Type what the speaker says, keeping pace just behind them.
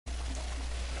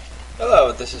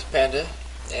Hello, this is Panda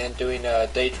and doing a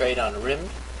day trade on RIMM.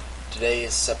 Today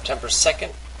is September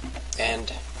 2nd, and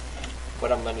what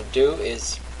I'm going to do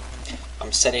is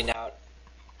I'm setting out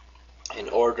an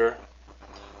order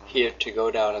here to go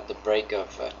down at the break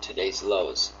of today's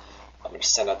lows. I'm going to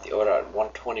send out the order at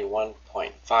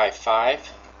 121.55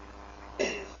 and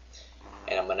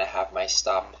I'm going to have my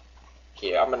stop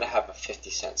here. I'm going to have a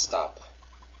 50-cent stop.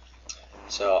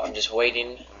 So I'm just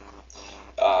waiting.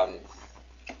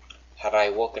 Had I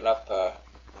woken up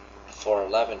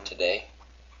 4:11 today,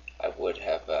 I would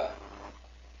have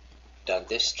done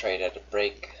this trade at a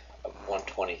break of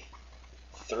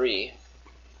 123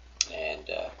 and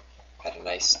had a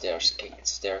nice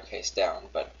staircase down.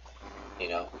 But you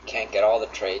know, we can't get all the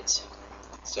trades.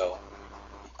 So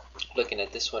looking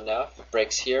at this one now, if it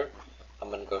breaks here, I'm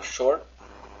going to go short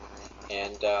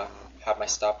and have my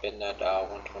stop in at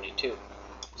 122.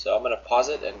 So I'm going to pause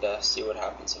it and see what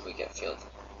happens if we get filled.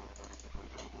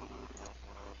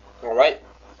 Alright,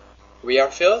 we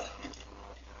are filled.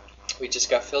 We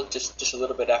just got filled just a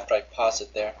little bit after I paused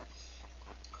it there.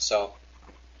 So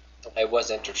I was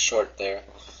entered short there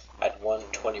at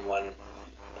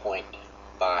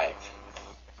 121.5.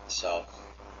 So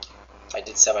I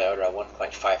did sell my order at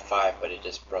 1.55, but it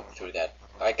just broke through that.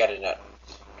 I got in at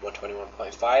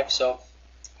 121.5, so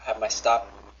I have my stop.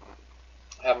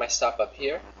 Up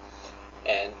here,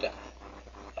 and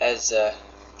if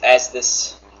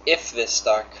this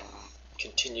stock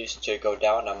continues to go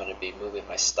down, I'm going to be moving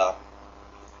my stop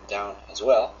down as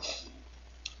well.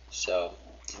 So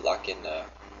lock in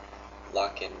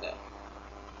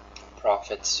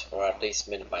profits, or at least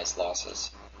minimize losses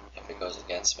if it goes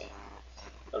against me.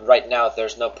 And right now,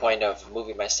 there's no point of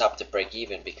moving my stop to break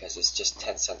even because it's just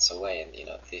 10 cents away, and you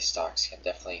know these stocks can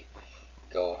definitely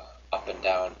go up and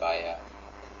down by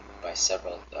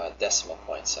several decimal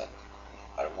points at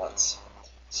once.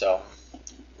 So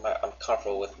I'm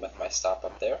comfortable with my stop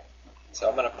up there. So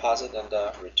I'm going to pause it and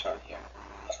return here.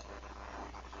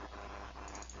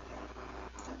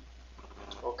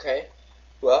 Okay,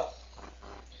 well,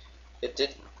 it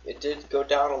did go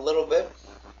down a little bit,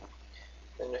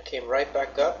 then it came right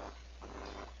back up.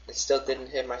 It still didn't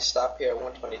hit my stop here at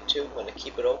 122. I'm going to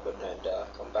keep it open and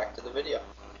come back to the video.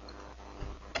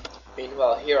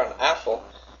 Meanwhile, here on Apple,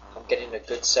 I'm getting a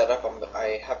good setup.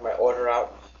 I have my order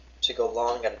out to go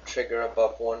long at a trigger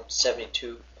above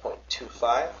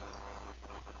 172.25,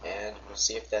 and we'll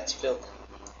see if that's filled.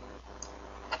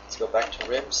 Let's go back to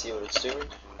RIMM, see what it's doing.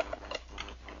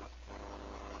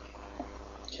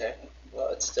 Okay, well,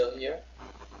 it's still here,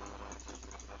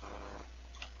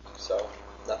 so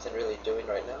nothing really doing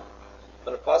right now. I'm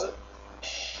going to pause it.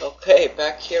 Okay,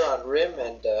 back here on RIMM,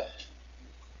 and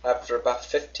after about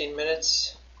 15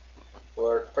 minutes,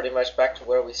 we're pretty much back to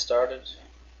where we started.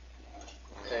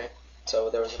 Okay, so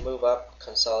there was a move up,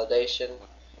 consolidation,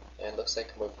 and looks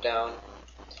like a move down.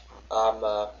 I'm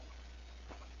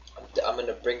going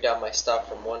to bring down my stop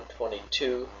from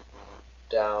 122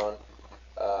 down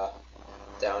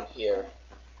here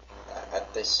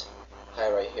at this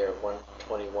high right here,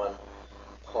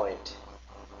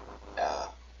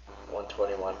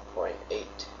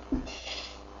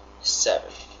 121.87.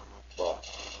 Well,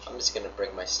 I'm just going to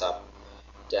bring my stop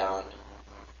down.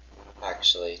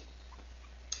 Actually,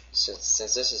 since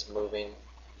this is moving,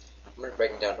 I'm going to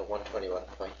bring it down to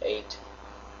 121.8.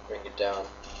 Bring it down,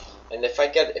 and if I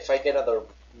get another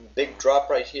big drop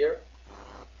right here,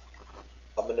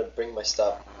 I'm going to bring my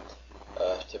stop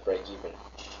to break even.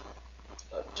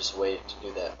 I'm just waiting to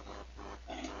do that.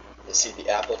 You see the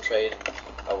Apple trade,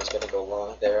 I was going to go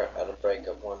long there at a break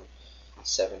of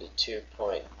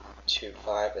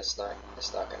 172.25. It's not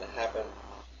going to happen,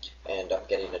 and I'm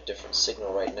getting a different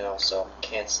signal right now, so I'm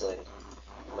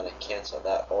going to cancel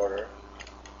that order.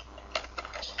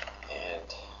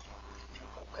 And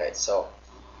okay, so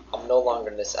I'm no longer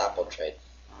in this Apple trade.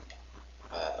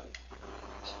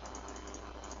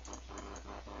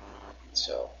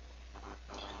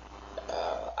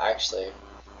 Actually,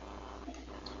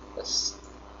 let's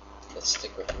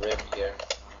stick with RIMM here.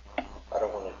 I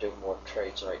don't want to do more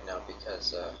trades right now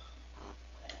because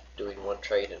doing one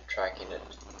trade and tracking it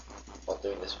while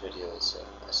doing this video is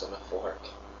enough work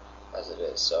as it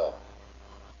is. So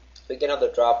if we get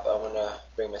another drop, I'm going to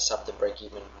bring myself to break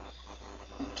even.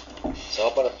 So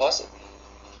I'm going to pause it.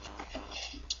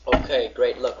 Okay,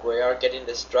 great. Look, we are getting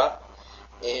this drop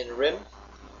in RIMM.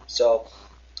 So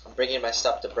I'm bringing my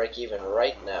stop to break even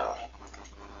right now.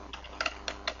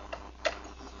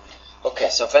 Okay,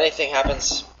 so if anything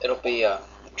happens, it'll be a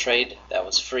trade that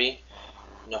was free,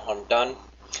 no harm done.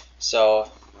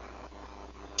 So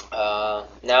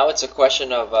now it's a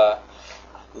question of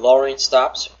lowering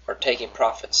stops or taking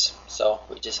profits. So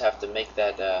we just have to make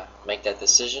that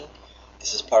decision.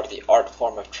 This is part of the art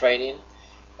form of trading.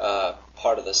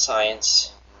 Part of the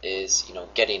science is, you know,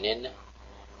 getting in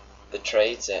the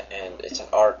trades, and it's an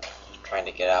art trying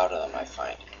to get out of them, I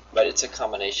find. But it's a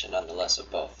combination nonetheless of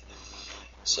both.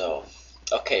 So,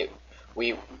 okay,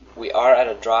 we are at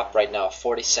a drop right now of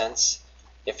 40 cents.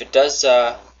 If it does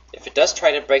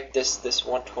try to break this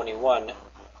 121,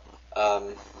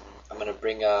 I'm gonna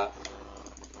bring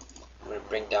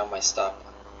down my stop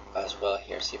as well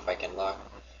here. See if I can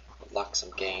lock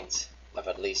some gains of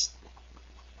at least,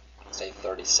 say,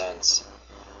 30 cents.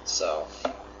 So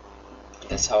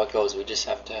that's how it goes. We just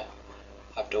have to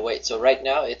wait. So right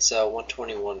now it's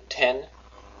 121.10,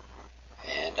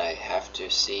 and I have to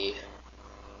see,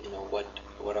 you know, what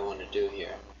I want to do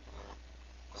here.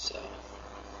 So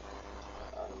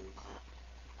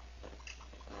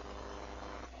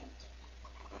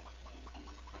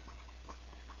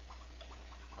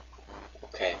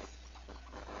okay.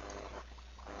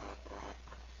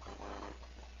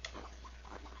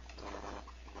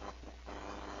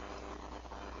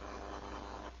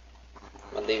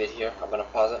 I'm gonna leave it here. I'm gonna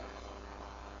pause it.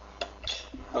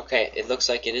 Okay, it looks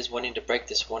like it is wanting to break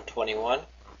this 121.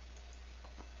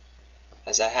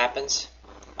 As that happens,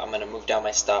 I'm gonna move down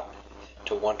my stop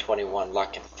to 121,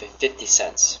 locking 50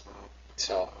 cents.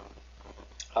 So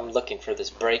I'm looking for this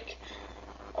break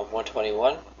of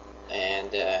 121,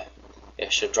 and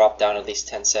it should drop down at least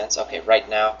 10 cents. Okay, right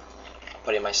now I'm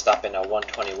putting my stop in at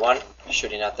 121,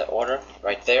 shooting at the order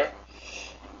right there.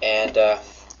 And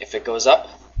if it goes up,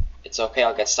 it's okay,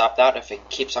 I'll get stopped out. If it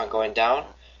keeps on going down,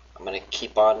 I'm gonna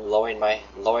keep on lowering my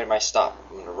stop.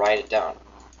 I'm gonna ride it down.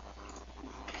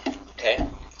 Okay,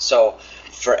 so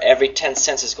for every 10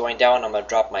 cents is going down, I'm gonna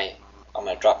drop my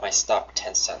stop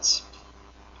 10 cents.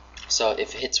 So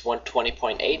if it hits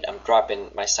 120.8, I'm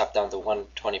dropping my stop down to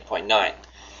 120.9.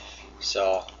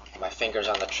 So my finger's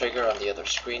on the trigger on the other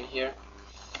screen here,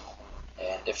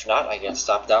 and if not, I get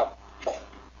stopped out.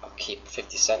 I'll keep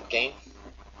 50-cent gain.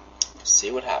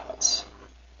 See what happens.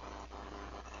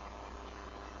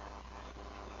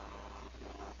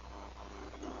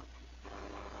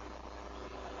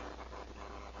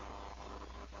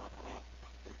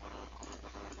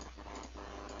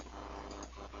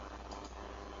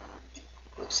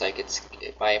 Looks like it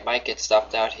might get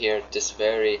stopped out here. Just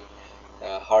very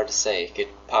hard to say. It could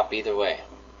pop either way.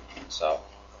 So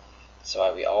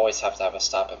we always have to have a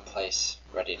stop in place,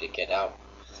 ready to get out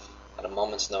at a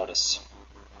moment's notice.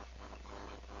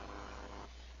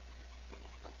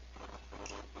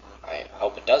 I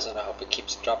hope it doesn't. I hope it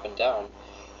keeps dropping down,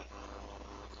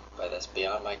 but that's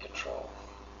beyond my control.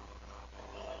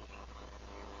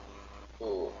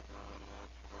 Ooh.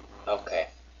 Okay.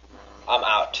 I'm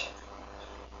out.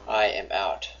 I am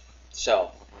out.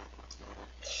 So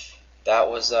that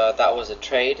was a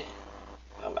trade.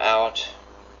 I'm out.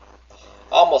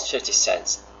 Almost 50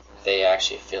 cents. They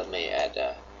actually filled me at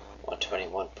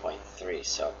 121.3.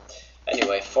 So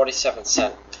anyway,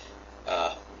 47-cent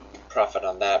profit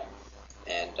on that.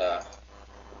 And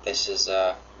this is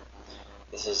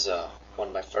one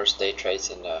of my first day trades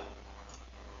in a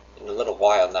little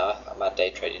while now. I'm not day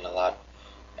trading a lot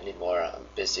anymore. I'm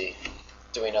busy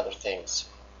doing other things,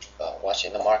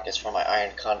 watching the markets for my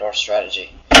Iron Condor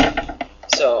strategy.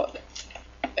 So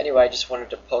anyway, I just wanted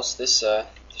to post this to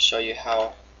show you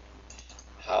how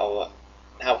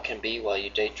it can be while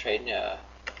you day trade.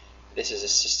 This is a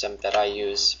system that I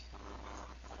use,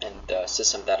 and the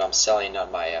system that I'm selling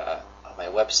on my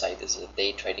website. This is a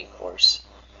day trading course,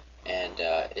 and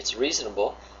it's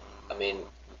reasonable. I mean,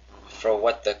 for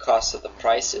what the cost of the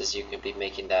price is, you can be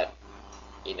making that,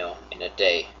 you know, in a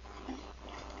day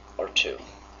or two.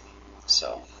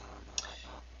 So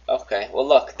okay, well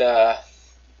look,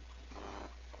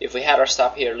 if we had our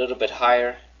stop here a little bit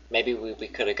higher, maybe we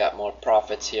could have got more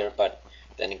profits here, but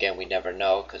then again, we never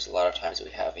know, because a lot of times we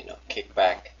have, you know,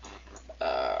 kickback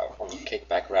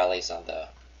rallies on the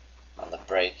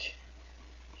break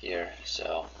here.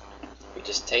 So we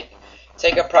just take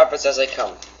our profits as they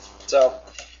come. So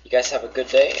you guys have a good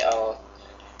day. I'll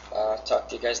talk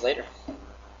to you guys later.